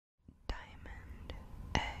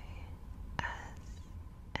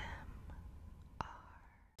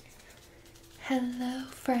Hello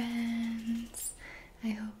friends! I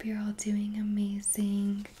hope you're all doing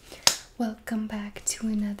amazing. Welcome back to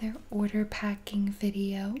another order packing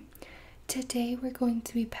video. Today we're going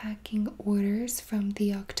to be packing orders from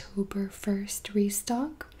the October 1st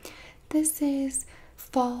restock. This is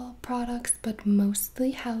fall products but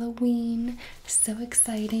mostly Halloween. So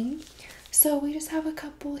exciting. So we just have a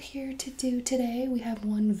couple here to do today. We have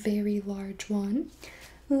one very large one.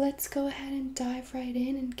 Let's go ahead and dive right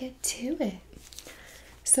in and get to it.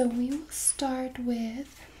 So we will start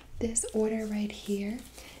with this order right here.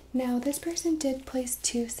 Now this person did place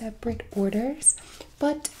two separate orders,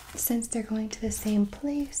 but since they're going to the same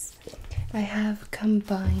place, I have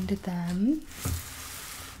combined them.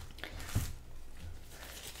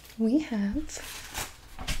 We have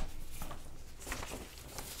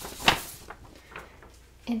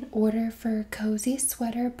an order for Cozy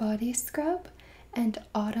Sweater Body Scrub and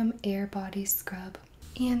Autumn Air Body Scrub.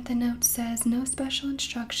 And the note says, no special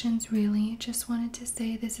instructions really, just wanted to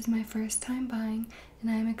say this is my first time buying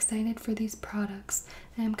and I am excited for these products.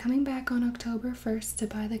 I am coming back on October 1st to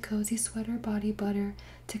buy the Cozy Sweater Body Butter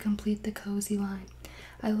to complete the cozy line.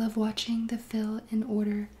 I love watching the fill out and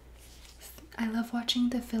order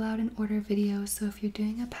videos, so if you're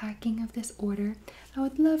doing a packing of this order, I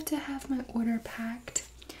would love to have my order packed.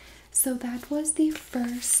 So that was the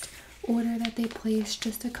first order that they placed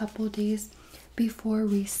just a couple days before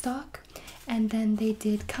restock, and then they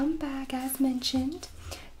did come back as mentioned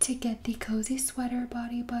to get the Cozy Sweater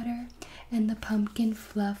Body Butter and the Pumpkin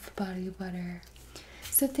Fluff Body Butter.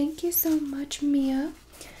 So thank you so much, Mia.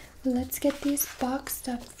 Let's get these boxed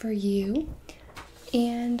up for you,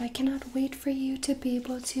 and I cannot wait for you to be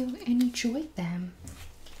able to enjoy them.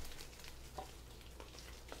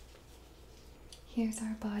 Here's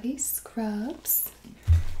our body scrubs,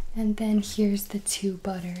 and then here's the two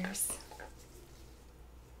butters.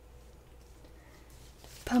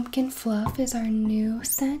 Pumpkin Fluff is our new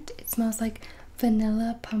scent. It smells like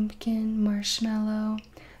vanilla, pumpkin, marshmallow,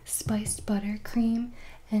 spiced buttercream,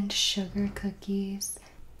 and sugar cookies.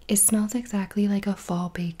 It smells exactly like a fall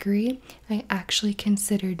bakery. I actually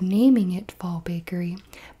considered naming it Fall Bakery,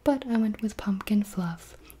 but I went with Pumpkin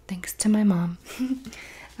Fluff, thanks to my mom.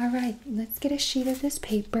 Alright, let's get a sheet of this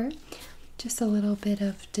paper. Just a little bit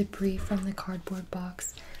of debris from the cardboard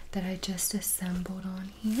box that I just assembled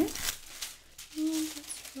on here. And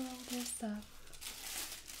let's roll this up.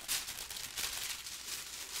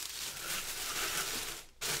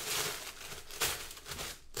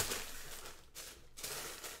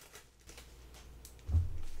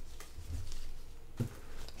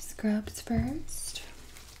 Scrubs first.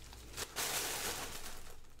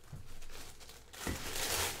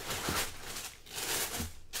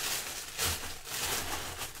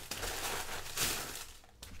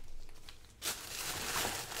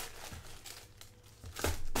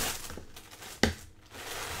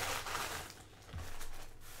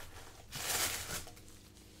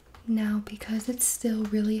 Now, because it's still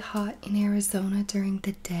really hot in Arizona during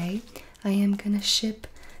the day, I am going to ship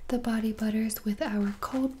the body butters with our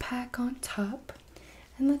cold pack on top.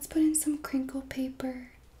 And let's put in some crinkle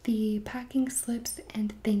paper, the packing slips,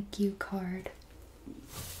 and thank you card.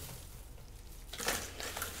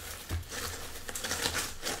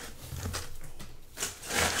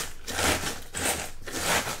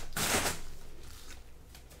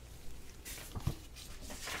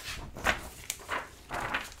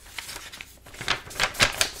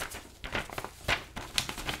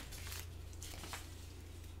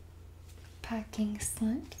 Packing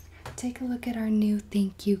slips. Take a look at our new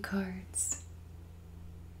thank you cards.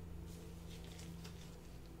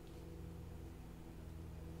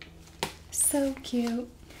 So cute.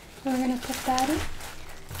 We're going to put that in.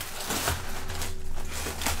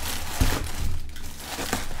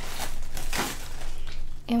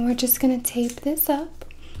 And we're just going to tape this up.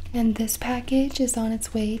 And this package is on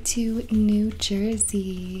its way to New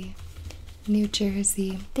Jersey. New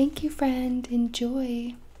Jersey. Thank you, friend.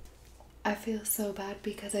 Enjoy. I feel so bad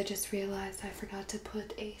because I just realized I forgot to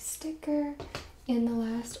put a sticker in the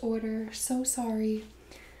last order. So sorry.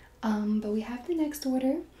 But we have the next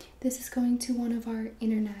order. This is going to one of our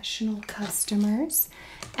international customers,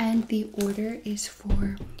 and the order is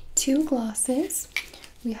for two glosses.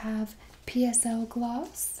 We have PSL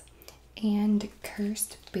gloss and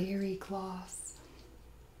Cursed Berry gloss.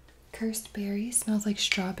 Cursed Berry smells like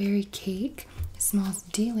strawberry cake. It smells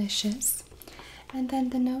delicious. And then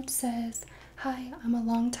the note says, hi, I'm a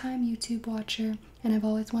long-time YouTube watcher and I've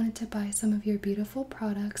always wanted to buy some of your beautiful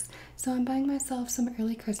products, so I'm buying myself some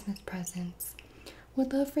early Christmas presents.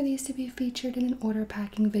 Would love for these to be featured in an order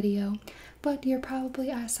packing video, but you're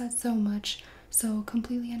probably asked that so much, so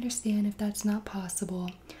completely understand if that's not possible.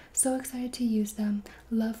 So excited to use them.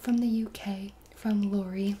 Love from the UK, from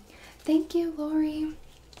Lori. Thank you, Lori.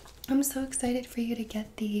 I'm so excited for you to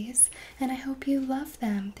get these, and I hope you love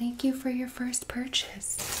them. Thank you for your first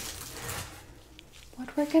purchase.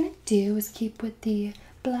 What we're gonna do is keep with the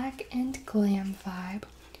black and glam vibe.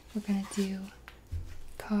 We're gonna do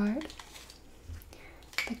card,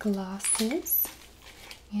 the glosses,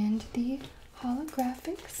 and the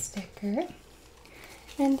holographic sticker.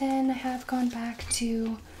 And then I have gone back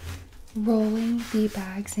to rolling the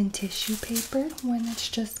bags in tissue paper when it's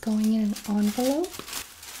just going in an envelope.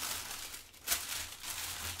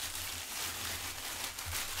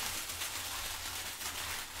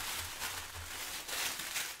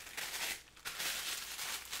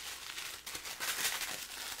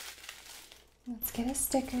 Let's get a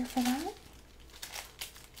sticker for that.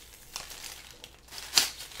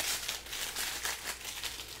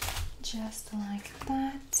 Just like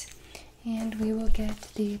that. And we will get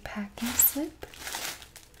the packing slip,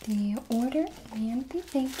 the order, and the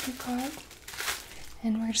thank you card.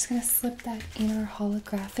 And we're just going to slip that in our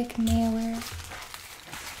holographic mailer.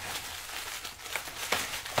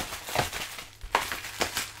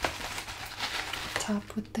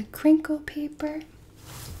 Top with the crinkle paper.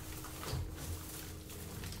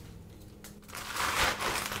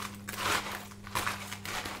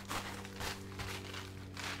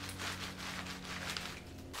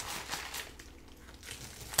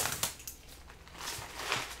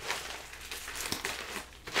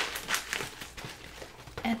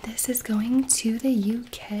 And this is going to the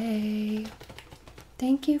UK.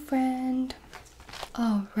 Thank you, friend.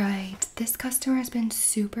 All right, this customer has been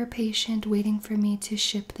super patient waiting for me to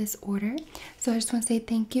ship this order. So I just want to say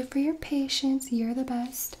thank you for your patience. You're the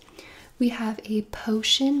best. We have a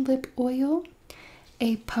potion lip oil,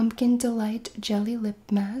 a pumpkin delight jelly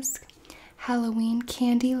lip mask, Halloween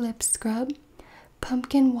candy lip scrub,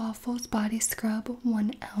 pumpkin waffles body scrub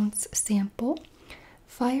 1 ounce sample,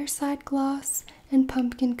 fireside gloss, and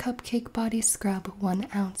pumpkin cupcake body scrub 1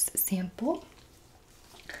 ounce sample.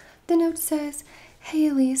 The note says, "Hey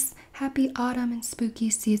Aleece, happy autumn and spooky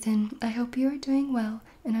season. I hope you are doing well,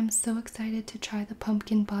 and I'm so excited to try the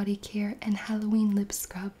pumpkin body care and Halloween lip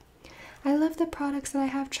scrub. I love the products that I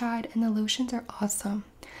have tried, and the lotions are awesome.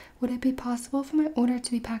 Would it be possible for my order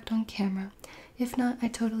to be packed on camera? If not, I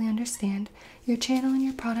totally understand. Your channel and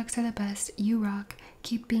your products are the best. You rock.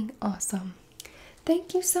 Keep being awesome."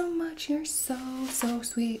 Thank you so much. You're so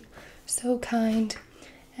sweet, so kind.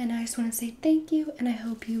 And I just want to say thank you, and I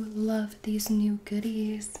hope you love these new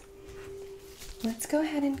goodies. Let's go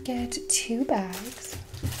ahead and get 2 bags.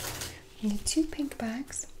 We need 2 pink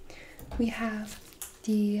bags. We have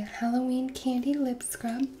the Halloween candy lip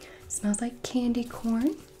scrub. Smells like candy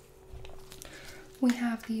corn. We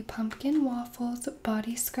have the pumpkin waffles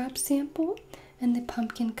body scrub sample and the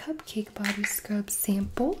pumpkin cupcake body scrub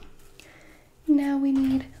sample. Now we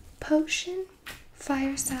need potion,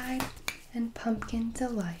 fireside, and pumpkin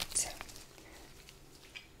delight.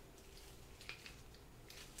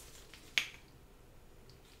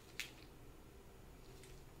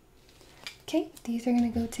 Okay, these are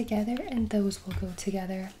going to go together, and those will go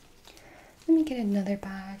together. Let me get another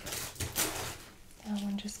bag. That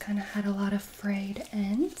one just kind of had a lot of frayed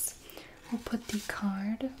ends. We'll put the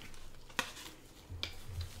card.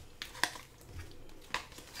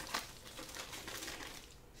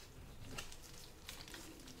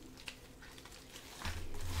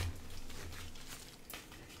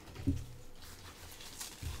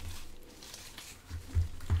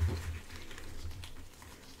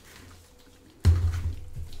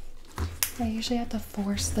 I usually have to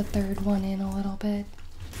force the third one in a little bit.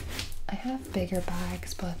 I have bigger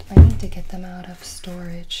bags, but I need to get them out of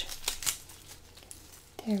storage.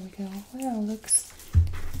 There we go. Wow, looks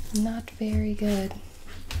not very good.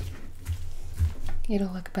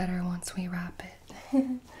 It'll look better once we wrap it.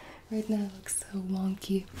 Right now it looks so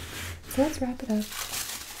wonky. So let's wrap it up.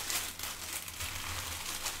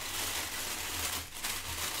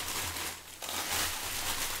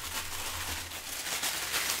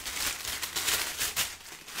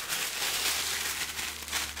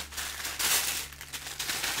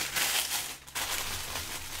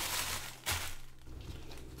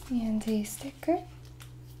 And a sticker.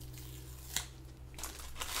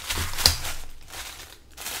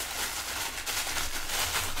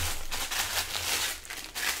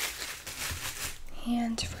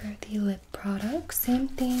 And for the lip product, same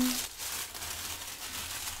thing.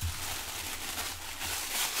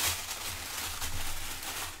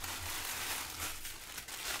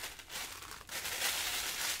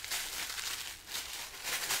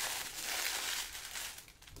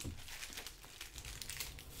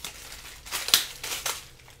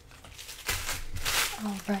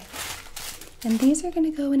 And these are going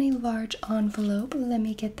to go in a large envelope. Let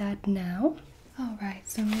me get that now. Alright,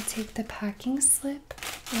 so I'm going to take the packing slip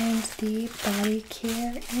and the body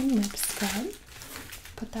care and lip scrub.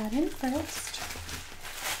 Put that in first.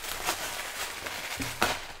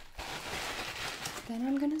 Then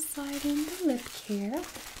I'm going to slide in the lip care.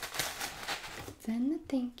 Then the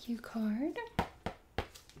thank you card.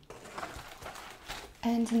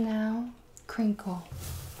 And now, crinkle.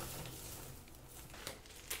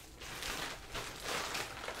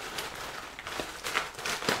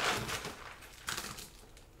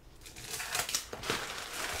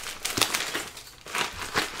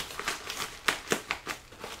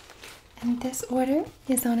 And this order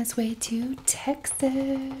is on its way to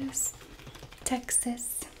Texas.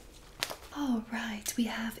 All right, we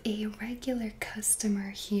have a regular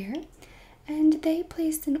customer here, and they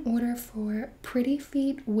placed an order for Pretty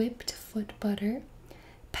Feet whipped foot butter,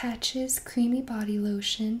 Patches creamy body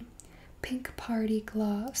lotion, Pink Party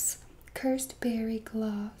gloss, Cursed berry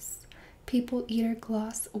gloss, People Eater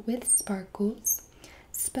gloss with sparkles,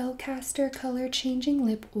 Spellcaster color changing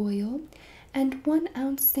lip oil, and 1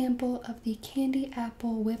 ounce sample of the candy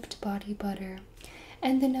apple whipped body butter.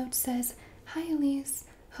 And the note says, "Hi Aleece,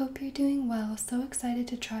 hope you're doing well. So excited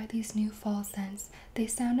to try these new fall scents. They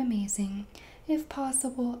sound amazing. If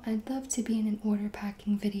possible, I'd love to be in an order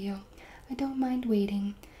packing video. I don't mind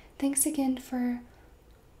waiting. Thanks again for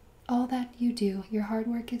all that you do. Your hard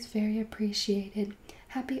work is very appreciated.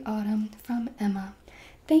 Happy autumn, from Emma."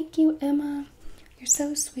 Thank you, Emma. You're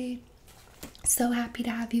so sweet. So happy to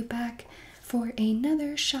have you back for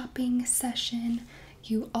another shopping session.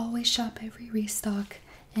 You always shop every restock,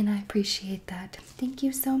 and I appreciate that. Thank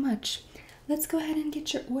you so much. Let's go ahead and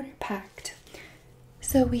get your order packed.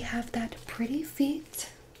 So we have that Pretty Feet.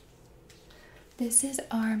 This is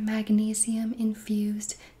our magnesium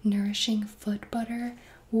infused nourishing foot butter.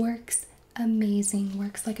 Works amazing,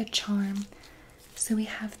 works like a charm. So we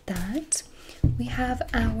have that. We have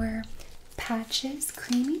our Patches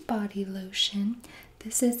creamy body lotion.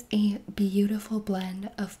 This is a beautiful blend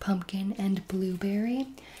of pumpkin and blueberry.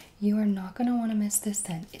 You are not going to want to miss this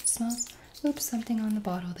scent. It smells, oops, something on the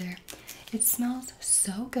bottle there. It smells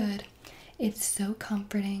so good. It's so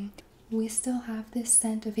comforting. We still have this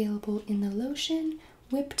scent available in the lotion,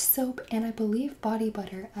 whipped soap, and I believe body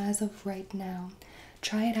butter as of right now.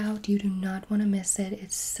 Try it out. You do not want to miss it.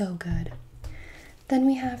 It's so good. Then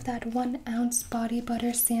we have that 1 ounce body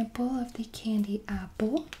butter sample of the candy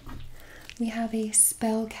apple. We have a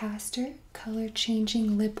Spellcaster color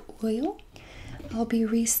changing lip oil. I'll be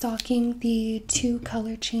restocking the 2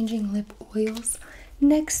 color changing lip oils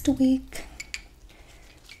next week.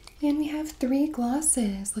 And we have 3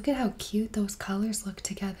 glosses. Look at how cute those colors look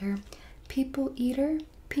together. People Eater,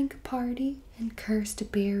 Pink Party, and Cursed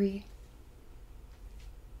Berry.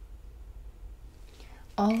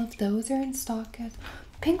 All of those are in stock.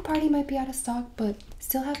 Pink Party might be out of stock, but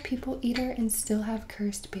still have People Eater and still have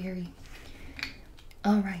Cursed Berry.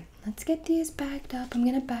 Alright, let's get these bagged up. I'm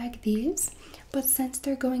going to bag these, but since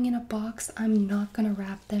they're going in a box, I'm not going to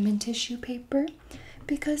wrap them in tissue paper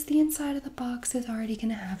because the inside of the box is already going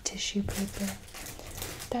to have tissue paper.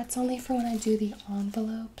 That's only for when I do the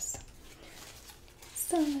envelopes.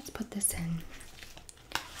 So let's put this in.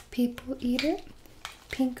 People Eater,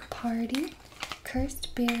 Pink Party,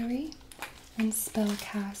 Cursed Berry, and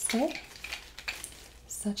Spellcaster.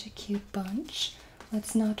 Such a cute bunch.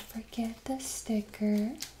 Let's not forget the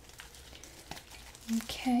sticker.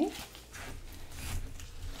 Okay.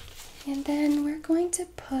 And then we're going to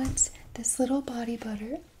put this little body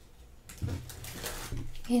butter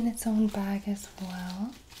in its own bag as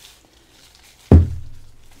well.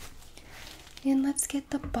 And let's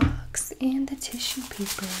get the box and the tissue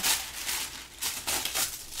paper.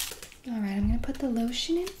 Alright, I'm going to put the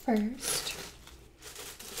lotion in first.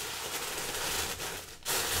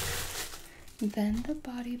 Then the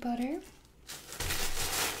body butter.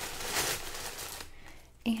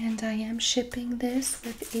 And I am shipping this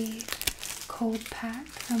with a cold pack.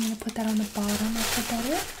 I'm going to put that on the bottom of the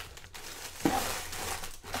butter.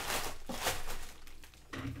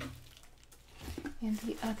 And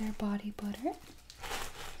the other body butter.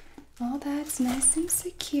 All that's nice and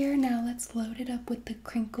secure. Now let's load it up with the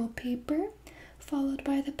crinkle paper, followed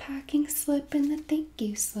by the packing slip and the thank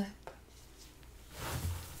you slip.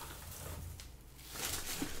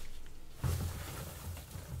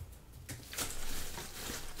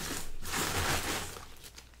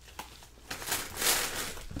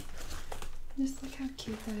 Just look how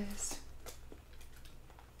cute that is.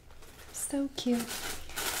 So cute.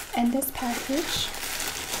 And this package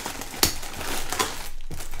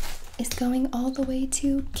is going all the way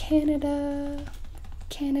to Canada.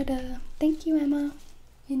 Thank you, Emma.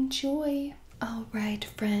 Enjoy. All right,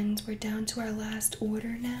 friends, we're down to our last order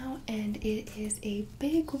now, and it is a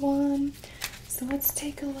big one. So let's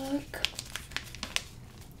take a look.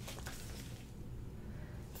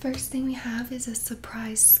 First thing we have is a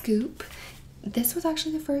surprise scoop. This was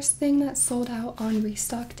actually the first thing that sold out on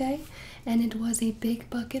restock day, and it was a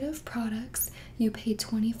big bucket of products. You pay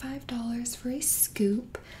 $25 for a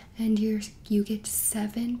scoop, and you get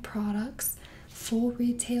 7 products. Full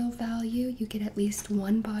retail value, you get at least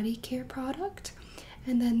 1 body care product,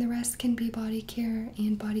 and then the rest can be body care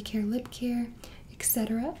and body care lip care,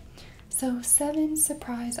 etc. So 7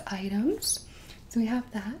 surprise items. So we have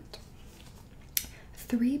that.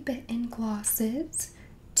 3 bitten glosses,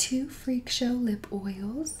 2 Freak Show lip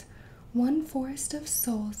oils, 1 Forest of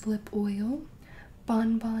Souls lip oil,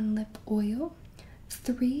 Bonbon lip oil,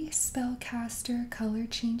 3 Spellcaster color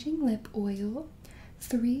changing lip oil,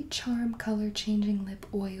 3 Charm color changing lip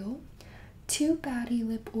oil, 2 Baddie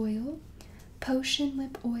lip oil, Potion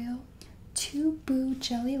lip oil, 2 Boo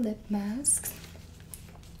jelly lip masks,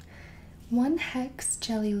 1 Hex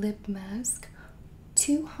jelly lip mask,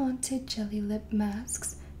 2 Haunted jelly lip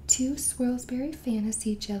masks, 2 Swirlsberry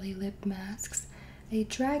Fantasy jelly lip masks, a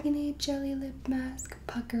Dragonade jelly lip mask,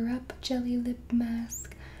 Pucker Up jelly lip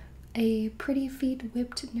mask, a Pretty Feet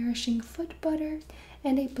whipped nourishing foot butter,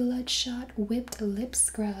 and a Bloodshot whipped lip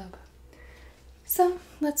scrub. So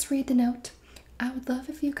let's read the note. I would love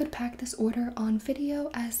if you could pack this order on video,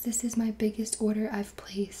 as this is my biggest order I've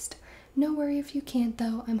placed. No worry if you can't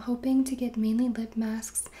though. I'm hoping to get mainly lip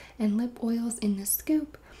masks and lip oils in the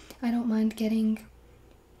scoop. I don't mind getting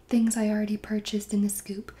things I already purchased in the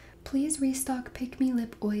scoop. Please restock Pick Me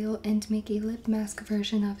lip oil and make a lip mask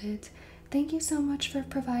version of it. Thank you so much for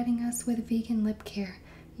providing us with vegan lip care.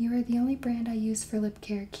 You are the only brand I use for lip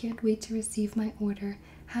care. Can't wait to receive my order.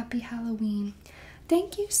 Happy Halloween.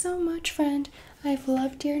 Thank you so much, friend. I've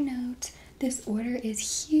loved your note. This order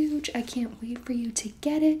is huge. I can't wait for you to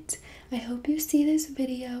get it. I hope you see this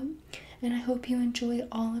video, and I hope you enjoy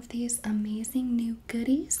all of these amazing new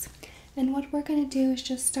goodies. And what we're going to do is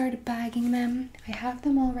just start bagging them. I have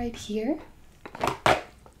them all right here.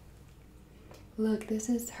 Look, this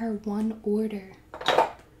is her one order.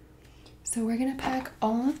 So we're going to pack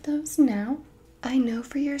all of those now. I know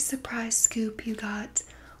for your surprise scoop you got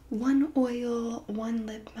 1 oil, 1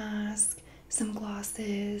 lip mask, some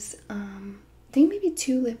glosses, I think maybe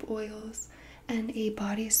 2 lip oils, and a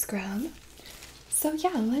body scrub. So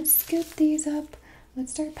yeah, let's scoop these up.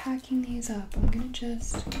 Let's start packing these up. I'm gonna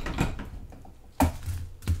just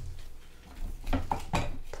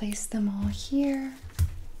place them all here.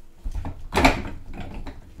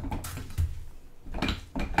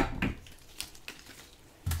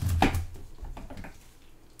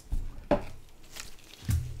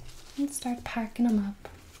 Let's start packing them up.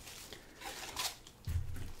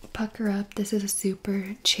 Pucker Up. This is a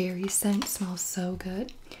super cherry scent. Smells so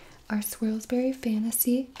good. Our Swirlsberry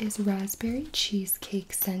Fantasy is raspberry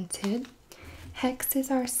cheesecake scented. Hex is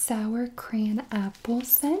our sour cran apple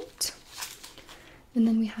scent. And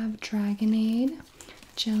then we have Dragonade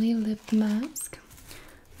jelly lip mask.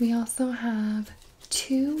 We also have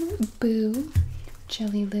 2 Boo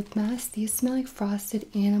jelly lip masks. These smell like frosted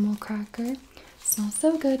animal cracker. Smells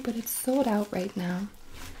so good, but it's sold out right now.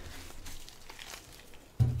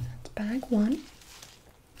 That's bag 1.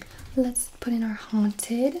 Let's put in our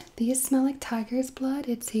Haunted. These smell like tiger's blood.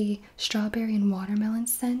 It's a strawberry and watermelon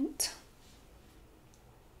scent.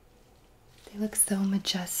 They look so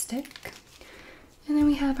majestic. And then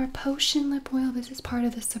we have our Potion lip oil. This is part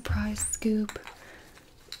of the surprise scoop.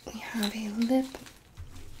 We have a lip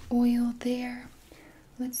oil there.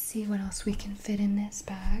 Let's see what else we can fit in this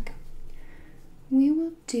bag. We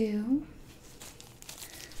will do,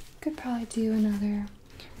 could probably do another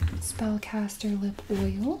Spellcaster lip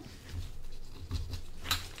oil.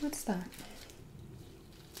 What's that?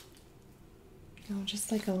 Oh,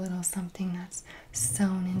 just like a little something that's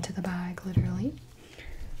sewn into the bag, literally.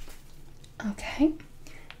 Okay,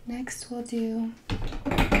 next we'll do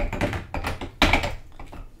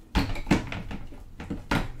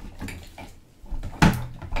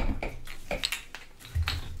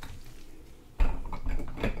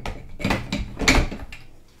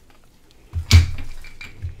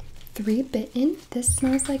Three Bitten. This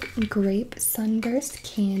smells like grape sunburst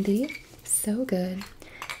candy. So good.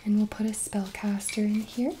 And we'll put a Spellcaster in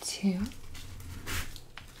here too.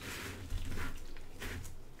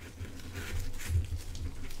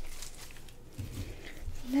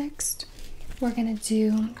 Next, we're gonna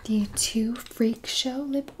do the 2 Freak Show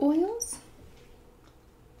lip oils.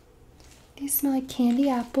 These smell like candy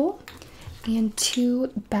apple. And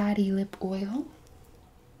 2 Baddie lip oil.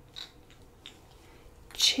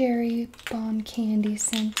 cherry bomb candy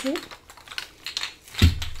scented.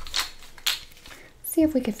 See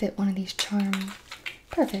if we could fit one of these charms.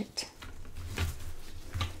 Perfect.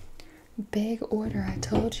 Big order, I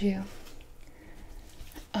told you.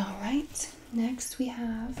 All right, next we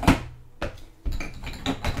have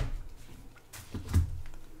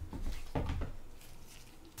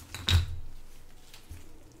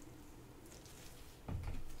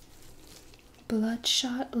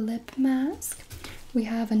Bloodshot Lip Mask. We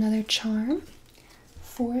have another charm,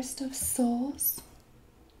 Forest of Souls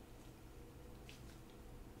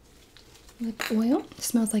Lip Oil.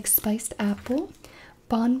 Smells like spiced apple.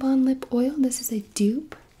 Bonbon Lip Oil. This is a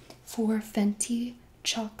dupe for Fenty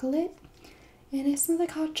Chocolate. And it smells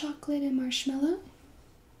like hot chocolate and marshmallow.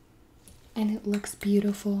 And it looks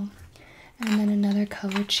beautiful. And then another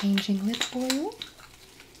color changing lip oil.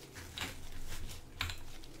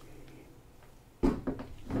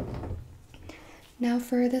 Now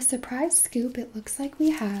for the surprise scoop, it looks like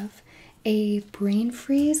we have a Brain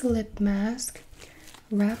Freeze Lip Mask,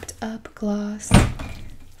 Wrapped Up Gloss,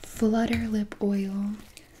 Flutter Lip Oil,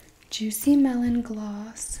 Juicy Melon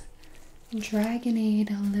Gloss,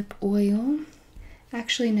 Dragonade Lip Oil.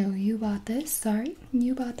 Actually, no, you bought this. Sorry,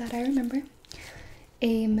 you bought that, I remember.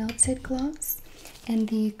 A Melted Gloss, and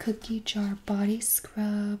the Cookie Jar Body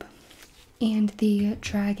Scrub, and the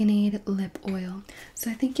Dragonade Lip Oil. So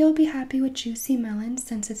I think you'll be happy with Juicy Melon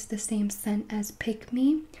since it's the same scent as Pick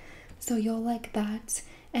Me. So you'll like that.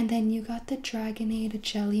 And then you got the Dragonade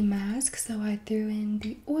Jelly Mask. So I threw in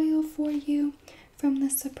the oil for you from the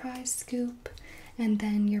surprise scoop. And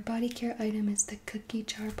then your body care item is the Cookie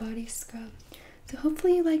Jar Body Scrub. So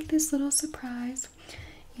hopefully you like this little surprise.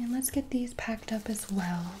 And let's get these packed up as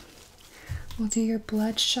well. We'll do your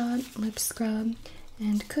Bloodshot Lip Scrub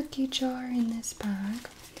and Cookie Jar in this bag,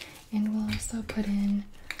 and we'll also put in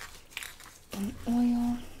an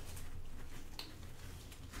oil,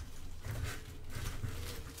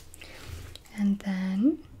 and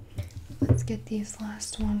then let's get these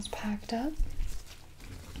last ones packed up.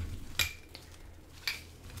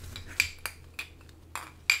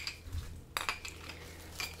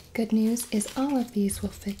 Good news is all of these will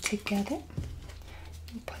fit together.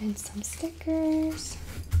 We'll put in some stickers.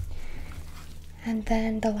 And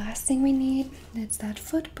then the last thing we need is that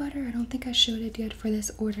foot butter. I don't think I showed it yet for this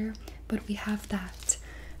order, but we have that.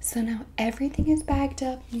 So now everything is bagged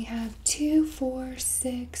up. We have 2, 4,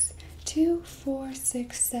 6,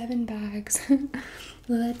 7 bags.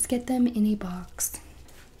 Let's get them in a box.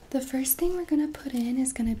 The first thing we're gonna put in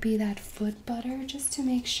is gonna be that foot butter, just to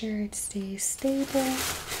make sure it stays stable.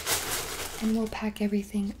 And we'll pack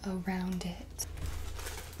everything around it.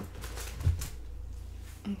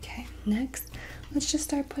 Okay, next, let's just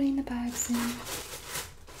start putting the bags in.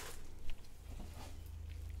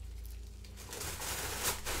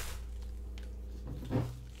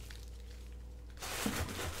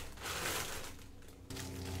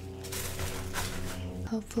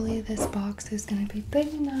 Hopefully this box is going to be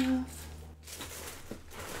big enough.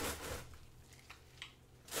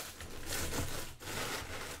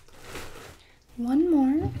 One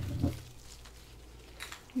more.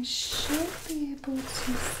 We should be able to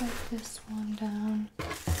set this one down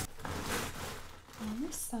on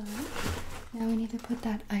the side. Now we need to put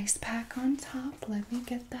that ice pack on top. Let me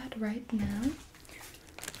get that right now.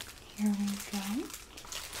 Here we go.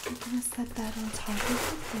 I'm gonna set that on top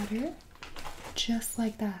of the butter. Just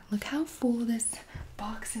like that. Look how full this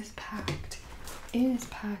box is packed. It is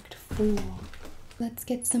packed full. Let's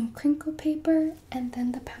get some crinkle paper and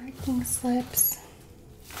then the packing slips.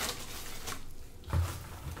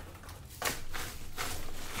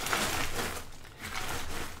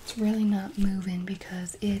 It's really not moving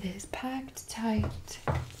because it is packed tight.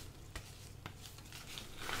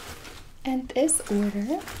 And this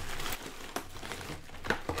order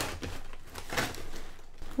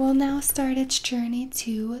will now start its journey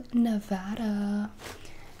to Nevada.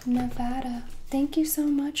 Nevada. Thank you so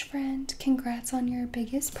much, friend. Congrats on your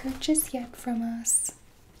biggest purchase yet from us.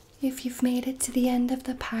 If you've made it to the end of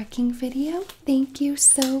the packing video, thank you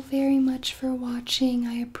so very much for watching.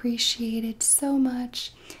 I appreciate it so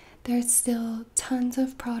much. There's still tons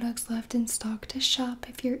of products left in stock to shop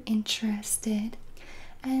if you're interested.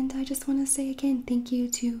 And I just want to say again, thank you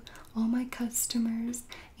to all my customers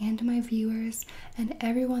and my viewers and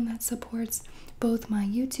everyone that supports both my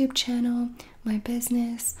YouTube channel, my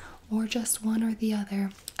business, or just one or the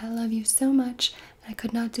other. I love you so much. I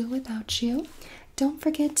could not do it without you. Don't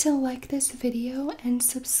forget to like this video and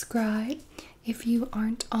subscribe if you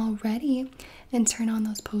aren't already, and turn on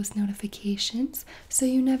those post notifications so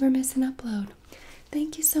you never miss an upload.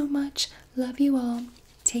 Thank you so much. Love you all.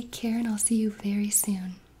 Take care, and I'll see you very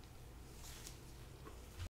soon.